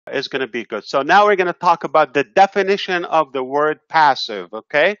is going to be good. So now we're going to talk about the definition of the word passive,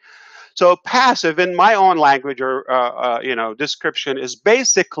 okay? So passive in my own language or description is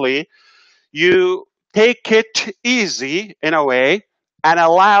basically you take it easy in a way and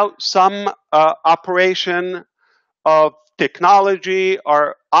allow some operation of technology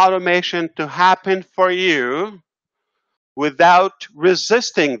or automation to happen for you without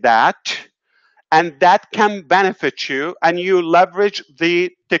resisting that, and that can benefit you, and you leverage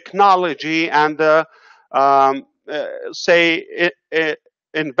the technology and the say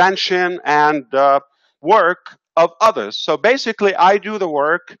invention and work of others. So basically I do the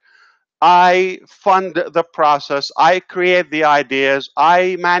work, I fund the process, I create the ideas,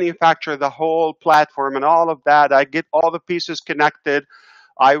 I manufacture the whole platform and all of that. I get all the pieces connected,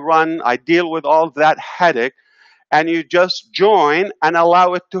 I deal with all of that headache, and you just join and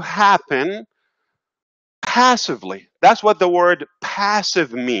allow it to happen passively. That's what the word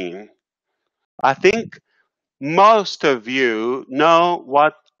passive means. I think most of you know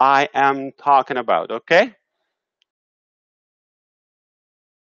what I am talking about, okay?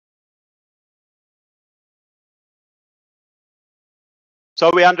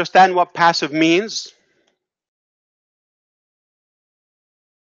 So we understand what passive means.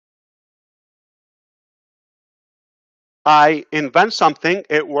 I invent something,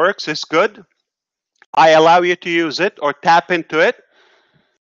 it works, it's good. I allow you to use it or tap into it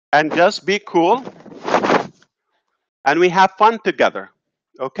and just be cool, and we have fun together,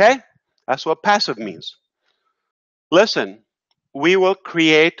 okay? That's what passive means. Listen, we will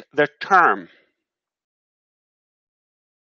create the term.